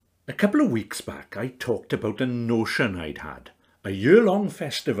A couple of weeks back, I talked about a notion I'd had. A year-long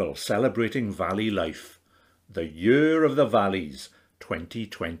festival celebrating valley life. The Year of the Valleys,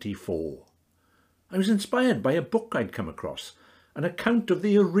 2024. I was inspired by a book I'd come across, an account of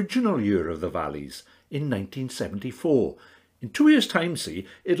the original Year of the Valleys in 1974. In 2 years' time, see,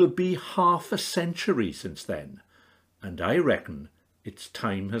 it'll be half a century since then. And I reckon its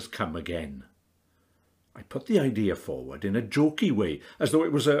time has come again. I put the idea forward in a jokey way, as though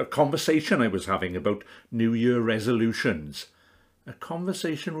it was a conversation I was having about New Year resolutions. A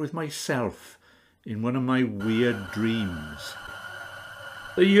conversation with myself in one of my weird dreams.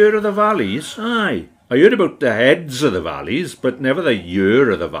 The Year of the Valleys? Aye. I heard about the heads of the valleys, but never the Year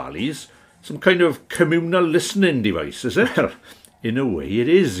of the Valleys. Some kind of communal listening device, is it? Well, in a way it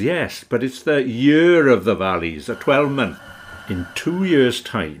is, yes, but it's the Year of the Valleys, a 12-month. In 2 years'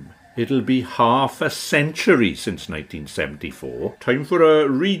 time, it'll be half a century since 1974. Time for a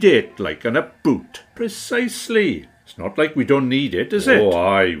redate, like, and a boot. Precisely. It's not like we don't need it, is it? Oh,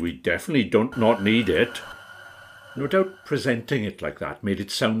 aye, we definitely don't not need it. No doubt presenting it like that made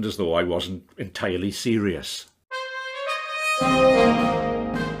it sound as though I wasn't entirely serious.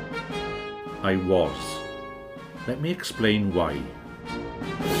 I was. Let me explain why.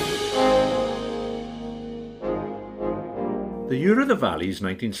 The Year of the Valleys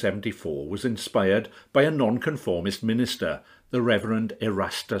 1974 was inspired by a nonconformist minister, the Reverend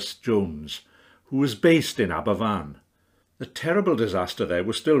Erastus Jones, who was based in Aberfan. The terrible disaster there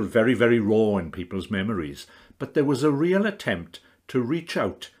was still very, very raw in people's memories, but there was a real attempt to reach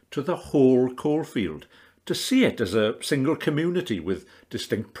out to the whole coalfield, to see it as a single community with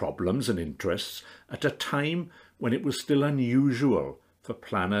distinct problems and interests at a time when it was still unusual for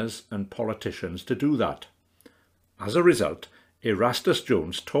planners and politicians to do that. As a result, Erastus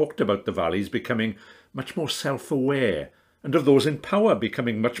Jones talked about the valleys becoming much more self-aware and of those in power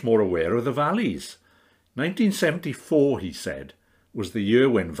becoming much more aware of the valleys. 1974, he said, was the year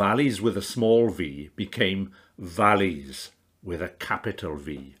when valleys with a small v became valleys with a capital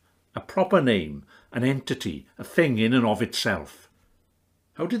V, a proper name, an entity, a thing in and of itself.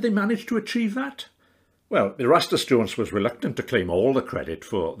 How did they manage to achieve that? Well, Erastus Jones was reluctant to claim all the credit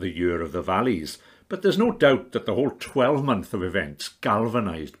for the Year of the Valleys, but there's no doubt that the whole 12-month of events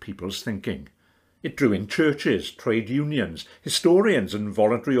galvanised people's thinking. It drew in churches, trade unions, historians and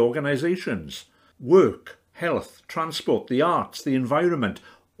voluntary organisations. Work, health, transport, the arts, the environment,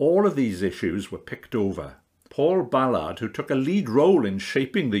 all of these issues were picked over. Paul Ballard, who took a lead role in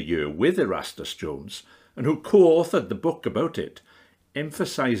shaping the year with Erastus Jones, and who co-authored the book about it,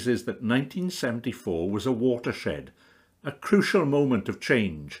 emphasises that 1974 was a watershed, a crucial moment of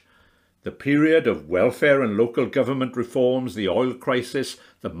change. The period of welfare and local government reforms, the oil crisis,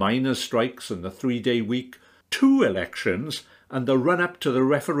 the miners' strikes and the 3-day week, 2 elections and the run-up to the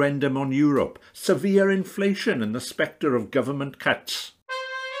referendum on Europe, severe inflation and the spectre of government cuts.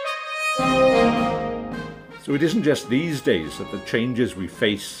 So it isn't just these days that the changes we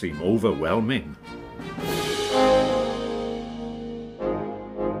face seem overwhelming.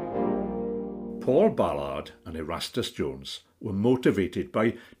 Paul Ballard and Erastus Jones were motivated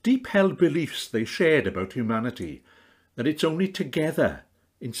by deep-held beliefs they shared about humanity, that it's only together,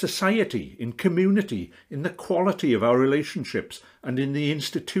 in society, in community, in the quality of our relationships and in the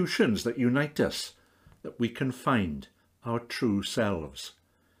institutions that unite us, that we can find our true selves.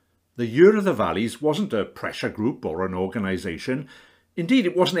 The Year of the Valleys wasn't a pressure group or an organisation. Indeed,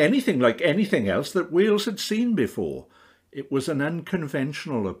 it wasn't anything like anything else that Wales had seen before. It was an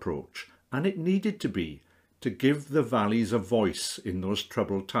unconventional approach, and it needed to be, to give the valleys a voice in those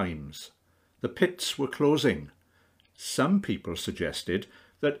troubled times. The pits were closing. Some people suggested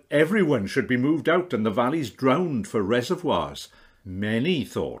that everyone should be moved out and the valleys drowned for reservoirs. Many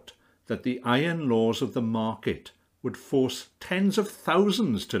thought that the iron laws of the market would force tens of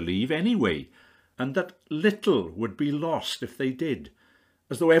thousands to leave anyway, and that little would be lost if they did,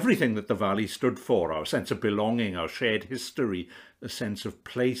 as though everything that the valley stood for, our sense of belonging, our shared history, the sense of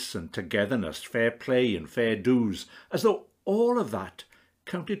place and togetherness, fair play and fair dues, as though all of that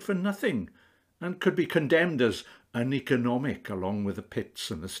counted for nothing and could be condemned as uneconomic along with the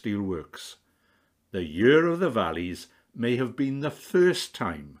pits and the steelworks. The Year of the Valleys may have been the first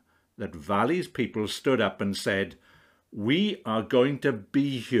time that valleys people stood up and said, "We are going to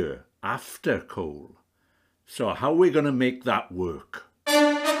be here after coal. So how are we going to make that work?"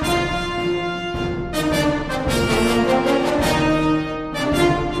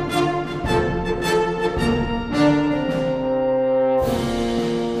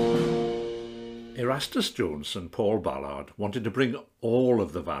 Erastus Jones and Paul Ballard wanted to bring all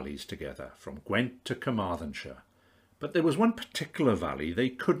of the valleys together, from Gwent to Carmarthenshire. But there was one particular valley they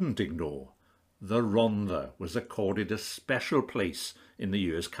couldn't ignore. The Rhondda was accorded a special place in the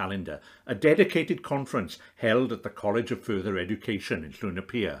year's calendar, a dedicated conference held at the College of Further Education in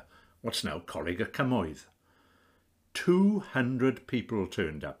Llwynapia, what's now Coleg y Cymoedd. 200 people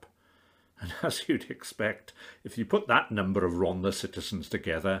turned up, and as you'd expect, if you put that number of Rhondda citizens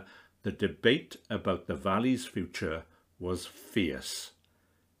together, the debate about the valley's future was fierce.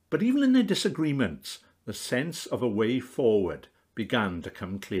 But even in their disagreements, the sense of a way forward began to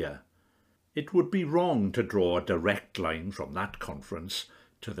come clear. It would be wrong to draw a direct line from that conference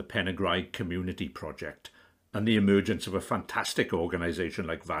to the Pen y Graig Community Project and the emergence of a fantastic organisation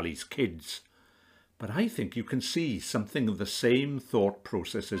like Valley's Kids. But I think you can see something of the same thought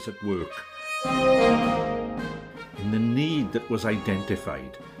processes at work in the need that was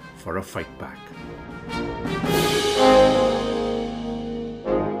identified for a fight back.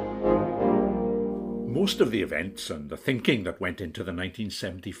 Most of the events and the thinking that went into the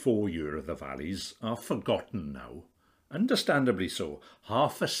 1974 Year of the Valleys are forgotten now. Understandably so.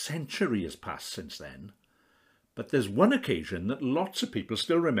 Half a century has passed since then. But there's one occasion that lots of people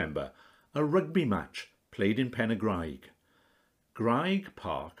still remember, a rugby match played in Pen y Graig. Graig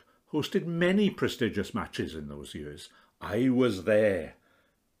Park hosted many prestigious matches in those years. I was there.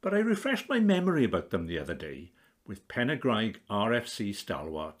 But I refreshed my memory about them the other day with Pen y Graig RFC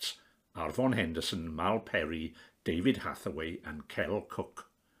stalwarts Arfon Henderson, Mal Perry, David Hathaway and Kel Cook.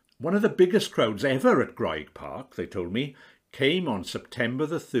 One of the biggest crowds ever at Graig Park, they told me, came on September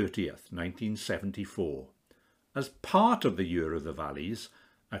the 30th, 1974. As part of the Year of the Valleys,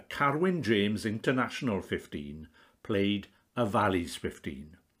 a Carwyn James International 15 played a Valleys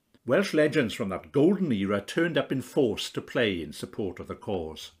 15. Welsh legends from that golden era turned up in force to play in support of the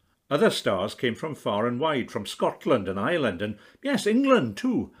cause. Other stars came from far and wide, from Scotland and Ireland, and yes, England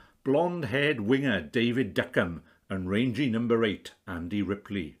too. Blonde-haired winger David Duckham and rangy number 8 Andy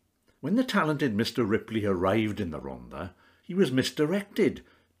Ripley. When the talented Mr. Ripley arrived in the Rhondda, he was misdirected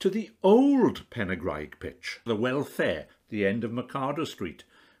to the old Pen y Graig pitch, the welfare, the end of Mercado Street,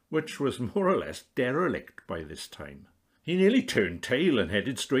 which was more or less derelict by this time. He nearly turned tail and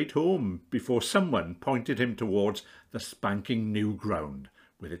headed straight home before someone pointed him towards the spanking new ground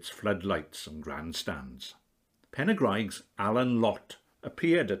with its floodlights and grandstands. Pen y Graig's Alan Lott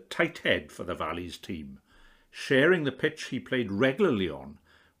appeared at tight head for the Valleys team, sharing the pitch he played regularly on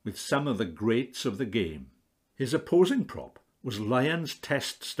with some of the greats of the game. His opposing prop was Lions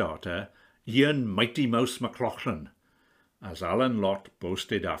Test starter Ian Mighty Mouse McLaughlin. As Alan Lott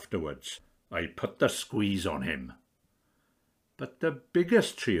boasted afterwards, "I put the squeeze on him." But the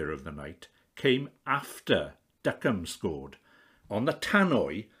biggest cheer of the night came after Duckham scored. On the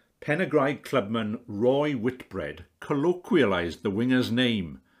tannoy, Pen y Graig clubman Roy Whitbread colloquialised the winger's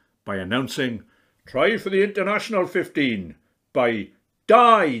name by announcing, "Try for the International 15 by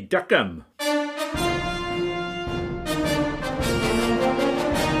Die Duckham."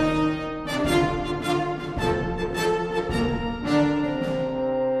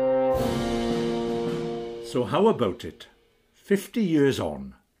 So how about it? 50 years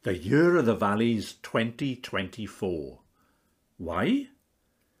on, the Year of the Valleys 2024. Why?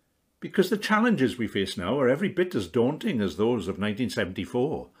 Because the challenges we face now are every bit as daunting as those of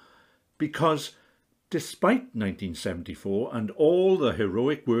 1974. Because despite 1974 and all the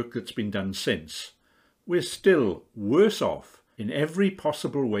heroic work that's been done since, we're still worse off in every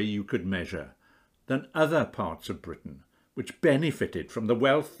possible way you could measure than other parts of Britain, which benefited from the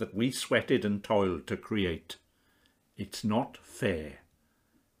wealth that we sweated and toiled to create. It's not fair.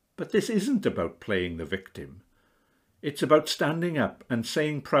 But this isn't about playing the victim. It's about standing up and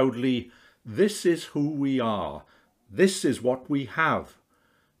saying proudly, this is who we are, this is what we have,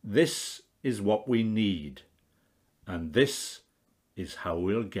 this is what we need, and this is how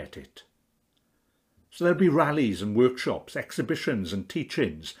we'll get it. So there'll be rallies and workshops, exhibitions and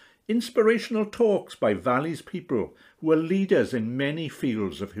teach-ins, inspirational talks by Valleys people who are leaders in many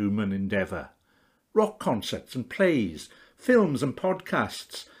fields of human endeavour, rock concerts and plays, films and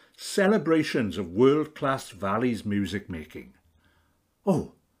podcasts, celebrations of world-class Valleys music making.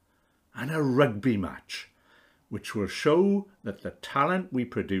 Oh, and a rugby match, which will show that the talent we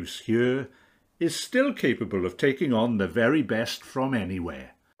produce here is still capable of taking on the very best from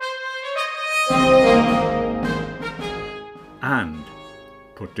anywhere. And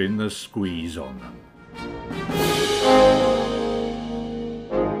putting the squeeze on them.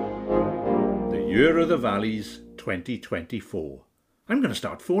 The Year of the Valleys 2024. I'm going to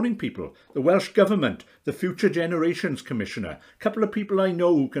start phoning people, the Welsh Government, the Future Generations Commissioner, a couple of people I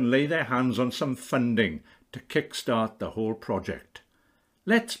know who can lay their hands on some funding to kickstart the whole project.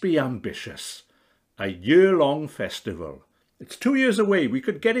 Let's be ambitious A year-long festival. It's 2 years away. We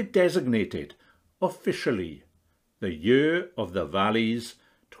could get it designated officially the Year of the Valleys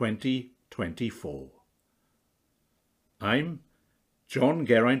 2024. I'm John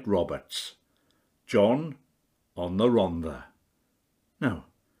Geraint Roberts. John on the Rhondda. Now,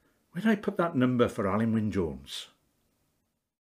 where did I put that number for Alun Wyn Jones?